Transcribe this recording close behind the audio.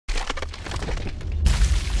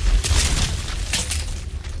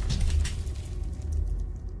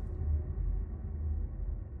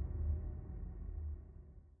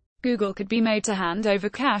Google could be made to hand over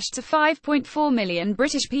cash to 5.4 million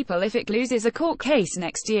British people if it loses a court case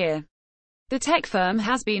next year. The tech firm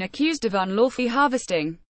has been accused of unlawfully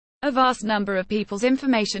harvesting a vast number of people's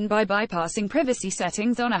information by bypassing privacy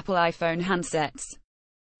settings on Apple iPhone handsets.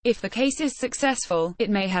 If the case is successful,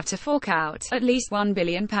 it may have to fork out at least £1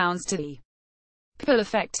 billion to the people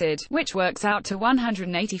affected, which works out to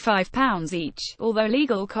 £185 each, although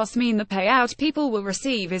legal costs mean the payout people will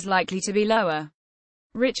receive is likely to be lower.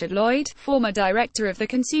 Richard Lloyd, former director of the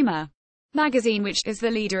Consumer magazine, which is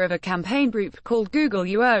the leader of a campaign group called Google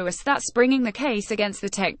You Owe Us, that's bringing the case against the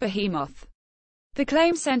tech behemoth. The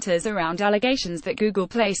claim centers around allegations that Google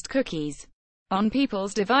placed cookies on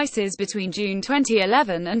people's devices between June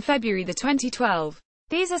 2011 and February 2012.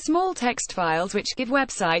 These are small text files which give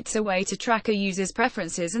websites a way to track a user's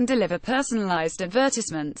preferences and deliver personalized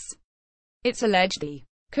advertisements. It's alleged the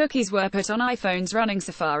cookies were put on iPhones running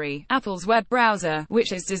Safari, Apple's web browser,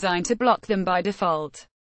 which is designed to block them by default.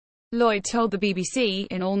 Lloyd told the BBC,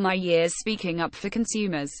 "In all my years speaking up for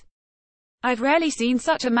consumers, I've rarely seen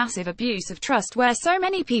such a massive abuse of trust where so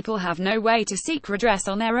many people have no way to seek redress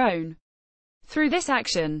on their own. Through this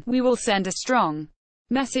action, we will send a strong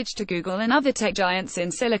message to Google and other tech giants in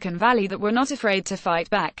Silicon Valley that we're not afraid to fight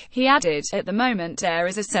back." He added, "At the moment there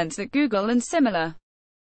is a sense that Google and similar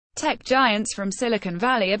tech giants from Silicon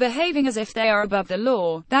Valley are behaving as if they are above the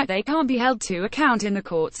law, that they can't be held to account in the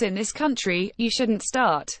courts in this country. You shouldn't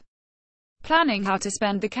start planning how to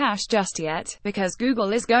spend the cash just yet, because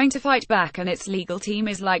Google is going to fight back and its legal team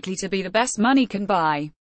is likely to be the best money can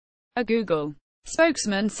buy." A Google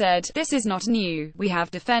spokesman said, "This is not new, we have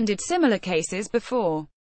defended similar cases before.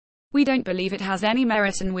 We don't believe it has any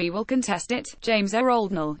merit and we will contest it." James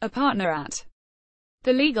Oldnell, a partner at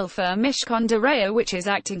the legal firm Mishcon de Reya, which is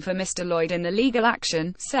acting for Mr. Lloyd in the legal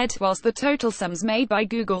action, said, "Whilst the total sums made by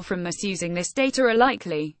Google from misusing this data are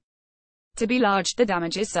likely to be large, the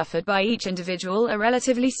damages suffered by each individual are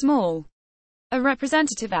relatively small. A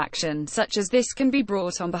representative action such as this can be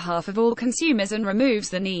brought on behalf of all consumers and removes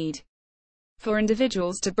the need for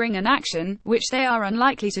individuals to bring an action, which they are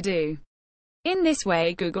unlikely to do. In this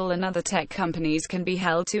way, Google and other tech companies can be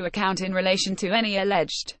held to account in relation to any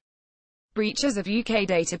alleged breaches of UK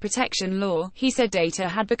data protection law." He said data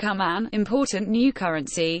had become an important new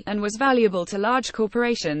currency, and was valuable to large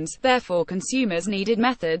corporations, therefore consumers needed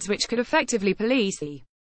methods which could effectively police the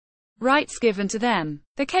rights given to them.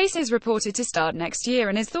 The case is reported to start next year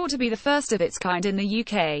and is thought to be the first of its kind in the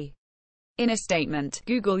UK. In a statement,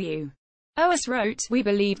 Google You Owe Us wrote, "We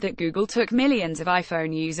believe that Google took millions of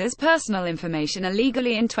iPhone users' personal information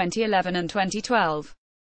illegally in 2011 and 2012.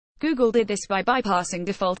 Google did this by bypassing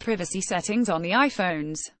default privacy settings on the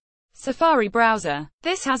iPhone's Safari browser.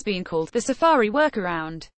 This has been called the Safari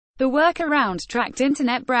workaround. The workaround tracked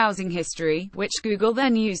internet browsing history, which Google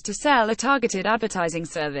then used to sell a targeted advertising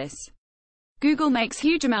service. Google makes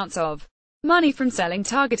huge amounts of money from selling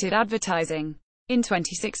targeted advertising. In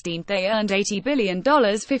 2016, they earned $80 billion,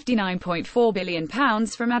 £59.4 billion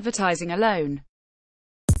from advertising alone.